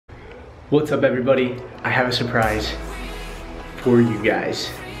What's up everybody? I have a surprise for you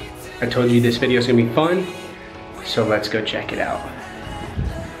guys. I told you this video is gonna be fun, so let's go check it out.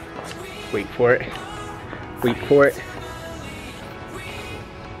 Wait for it. Wait for it.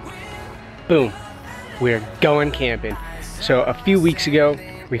 Boom. We're going camping. So a few weeks ago,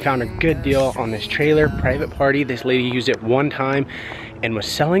 we found a good deal on this trailer, private party. This lady used it one time and was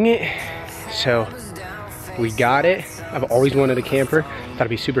selling it. So we got it. I've always wanted a camper. Thought it'd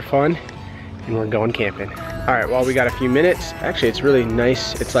be super fun. And we're going camping. All right, well, we got a few minutes. Actually, it's really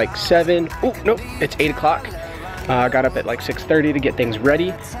nice. It's like 7, oh, nope, it's 8 o'clock. I got up at like 6:30 to get things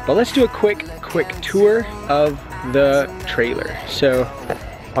ready. But let's do a quick tour of the trailer. So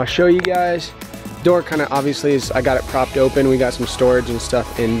I'll show you guys. Door kind of obviously is, I got it propped open. We got some storage and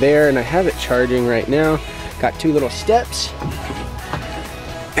stuff in there, and I have it charging right now. Got 2 little steps.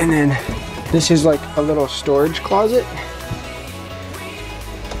 And then this is like a little storage closet.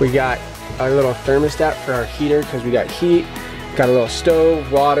 We got our little thermostat for our heater because we got heat. Got a little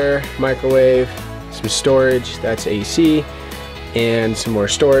stove, water, microwave, some storage, that's AC, and some more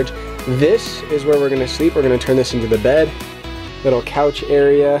storage. This is where we're gonna sleep. We're gonna turn this into the bed. Little couch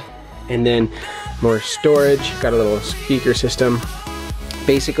area, and then more storage. Got a little speaker system.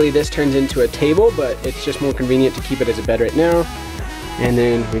 Basically this turns into a table, but it's just more convenient to keep it as a bed right now. And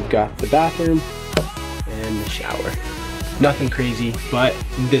then we've got the bathroom and the shower. Nothing crazy, but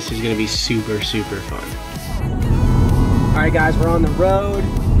this is gonna be super fun. All right guys, we're on the road.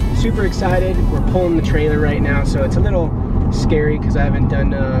 Super excited. We're pulling the trailer right now, so it's a little scary because I haven't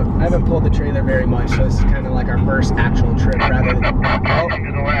pulled the trailer very much, so this is kind of like our first actual trip rather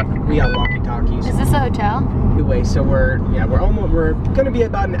than, we got walkie-talkies. Is this a hotel? Anyway, so we're gonna be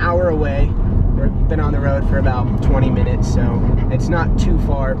about an hour away. We've been on the road for about 20 minutes, so it's not too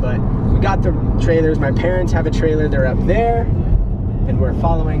far, but we got the trailers. My parents have a trailer, they're up there, and we're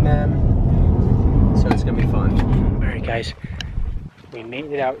following them, so it's gonna be fun. All right, guys, we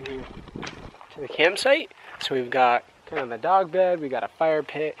made it out here to the campsite. So we've got kind of the dog bed, we got a fire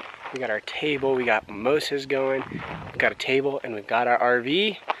pit, we got our table, we got mimosas going, we've got a table, and we've got our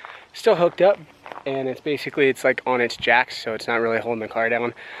RV still hooked up, and it's like on its jacks, so it's not really holding the car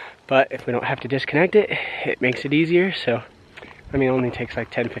down. But if we don't have to disconnect it, it makes it easier. So, I mean, it only takes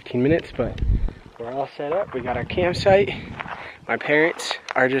like 10-15 minutes, but we're all set up. We got our campsite. My parents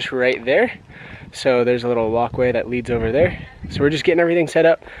are just right there. So there's a little walkway that leads over there. So we're just getting everything set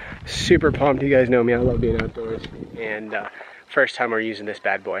up. Super pumped. You guys know me, I love being outdoors. And first time we're using this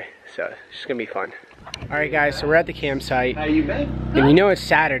bad boy. So it's just gonna be fun. All right guys, so we're at the campsite. How you been? And you know it's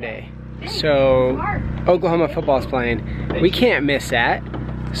Saturday. So Oklahoma football's playing. We can't miss that.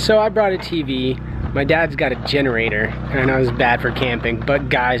 So I brought a TV. My dad's got a generator. I know it's bad for camping, but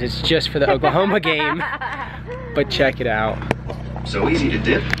guys, it's just for the Oklahoma game. But check it out. So easy to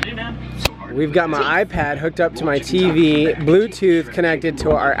dip. We've got my iPad hooked up to my TV, Bluetooth connected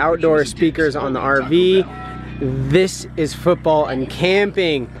to our outdoor speakers on the RV. This is football and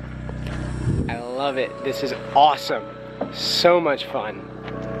camping. I love it. This is awesome. So much fun.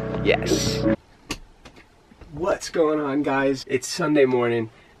 Yes. What's going on, guys? It's Sunday morning.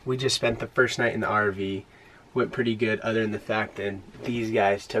 We just spent the first night in the RV. Went pretty good, other than the fact that these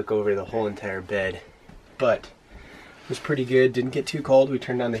guys took over the whole entire bed. But it was pretty good. Didn't get too cold. We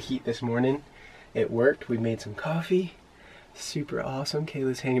turned on the heat this morning. It worked. We made some coffee. Super awesome.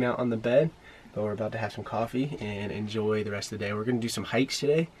 Kayla's hanging out on the bed. But we're about to have some coffee and enjoy the rest of the day. We're going to do some hikes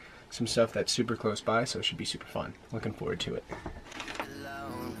today. Some stuff that's super close by, so it should be super fun. Looking forward to it.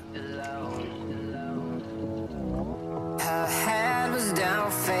 Her head was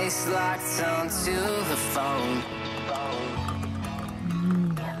down, face locked onto the phone.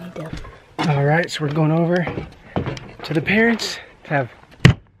 All right, so we're going over to the parents to have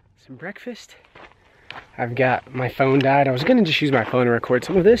some breakfast. I've got, my phone died. I was gonna just use my phone to record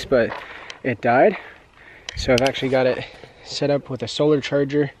some of this, but it died. So I've actually got it set up with a solar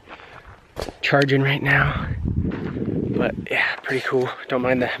charger, charging right now. But yeah, pretty cool. Don't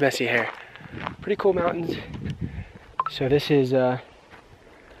mind the messy hair. Pretty cool mountains. So this is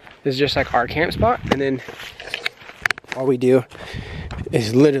just like our camp spot, and then all we do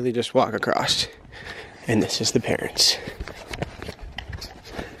is literally just walk across. And this is the parents.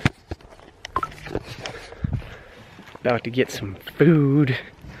 About to get some food.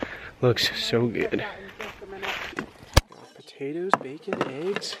 Looks so good. Potatoes, bacon,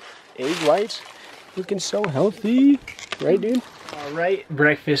 eggs, egg whites. Looking so healthy. Right, dude? All right,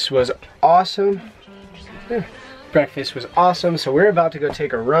 breakfast was awesome. Yeah. Breakfast was awesome, so we're about to go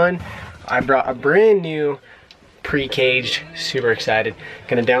take a run. I brought a brand new pre-caged, super excited.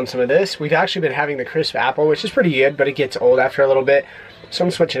 Gonna down some of this. We've actually been having the crisp apple, which is pretty good, but it gets old after a little bit. So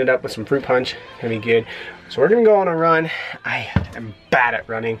I'm switching it up with some fruit punch. Gonna be good. So we're gonna go on a run. I am bad at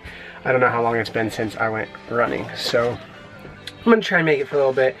running. I don't know how long it's been since I went running. So I'm gonna try and make it for a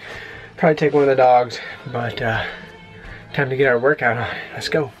little bit. Probably take one of the dogs, but time to get our workout on. Let's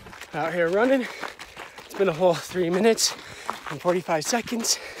go. Out here running. It's been a whole 3 minutes and 45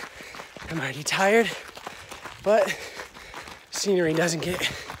 seconds. I'm already tired, but scenery doesn't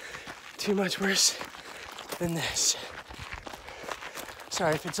get too much worse than this.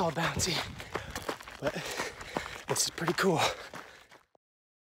 Sorry if it's all bouncy, but this is pretty cool.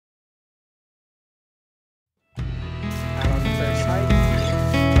 Out on the first hike.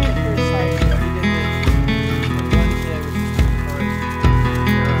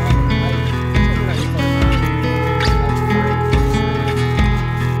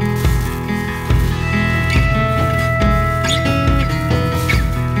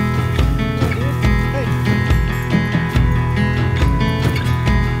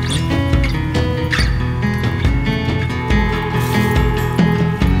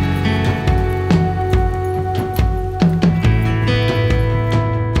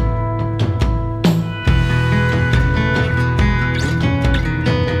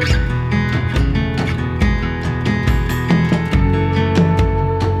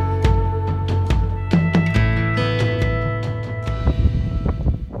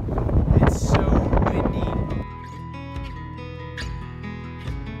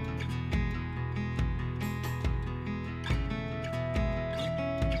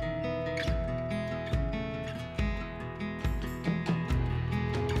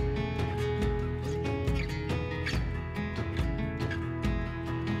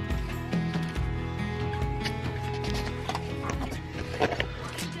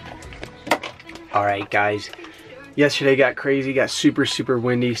 All right, guys. Yesterday got crazy, got super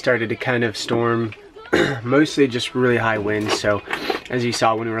windy, started to kind of storm, mostly just really high winds. So as you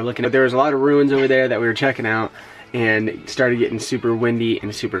saw when we were looking, there was a lot of ruins over there that we were checking out, and it started getting super windy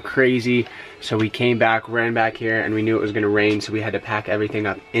and super crazy. So we came back, ran back here, and we knew it was gonna rain, so we had to pack everything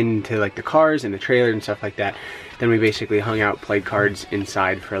up into like the cars and the trailer and stuff like that. Then we basically hung out, played cards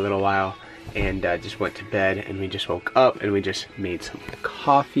inside for a little while, and just went to bed. And we just woke up and we just made some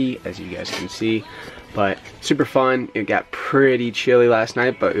coffee, as you guys can see. But super fun. It got pretty chilly last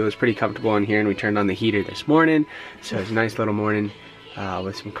night, but it was pretty comfortable in here, and we turned on the heater this morning. So it was a nice little morning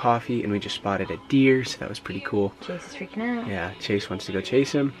with some coffee, and we just spotted a deer, so that was pretty cool. Chase is freaking out. Yeah, Chase wants to go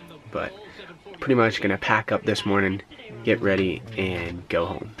chase him, but pretty much gonna pack up this morning, get ready, and go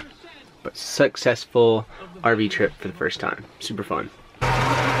home. But successful RV trip for the first time. Super fun.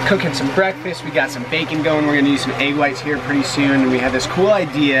 Cooking some breakfast. We got some bacon going. We're gonna use some egg whites here pretty soon. And we have this cool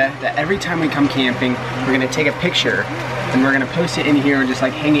idea that every time we come camping, we're gonna take a picture and we're gonna post it in here and just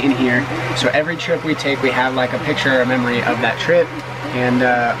like hang it in here. So every trip we take, we have like a picture or a memory of that trip. And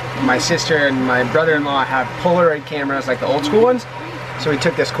my sister and my brother-in-law have Polaroid cameras, like the old school ones. So we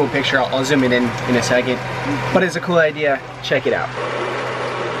took this cool picture. I'll zoom it in a second. But it's a cool idea. Check it out.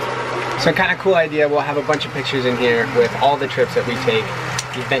 So kind of cool idea. We'll have a bunch of pictures in here with all the trips that we take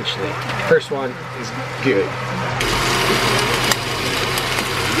eventually. First one is good.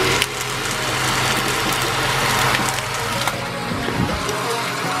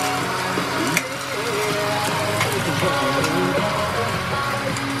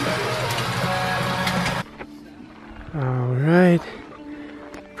 All right,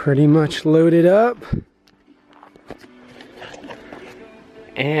 pretty much loaded up.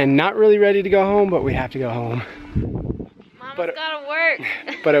 And not really ready to go home, but we have to go home. Mama's gotta work.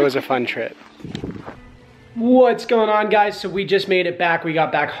 But it was a fun trip. What's going on, guys? So we just made it back. We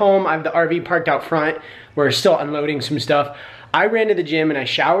got back home. I have the RV parked out front. We're still unloading some stuff. I ran to the gym and I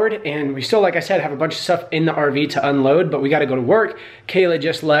showered, and we still, like I said, have a bunch of stuff in the RV to unload, but we gotta go to work. Kayla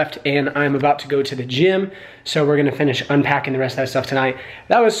just left and I'm about to go to the gym. So we're gonna finish unpacking the rest of that stuff tonight.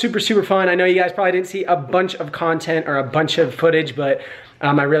 That was super fun. I know you guys probably didn't see a bunch of content or a bunch of footage, but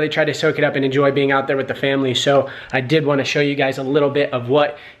I really tried to soak it up and enjoy being out there with the family. So I did want to show you guys a little bit of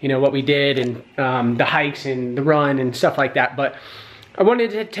what we did, and the hikes and the run and stuff like that. But I wanted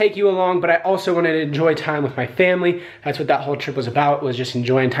to take you along, but I also wanted to enjoy time with my family. That's what that whole trip was about, was just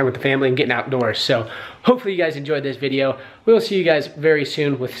enjoying time with the family and getting outdoors. So hopefully you guys enjoyed this video. We'll see you guys very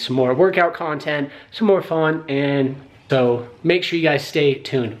soon with some more workout content, some more fun, and so make sure you guys stay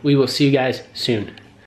tuned. We will see you guys soon.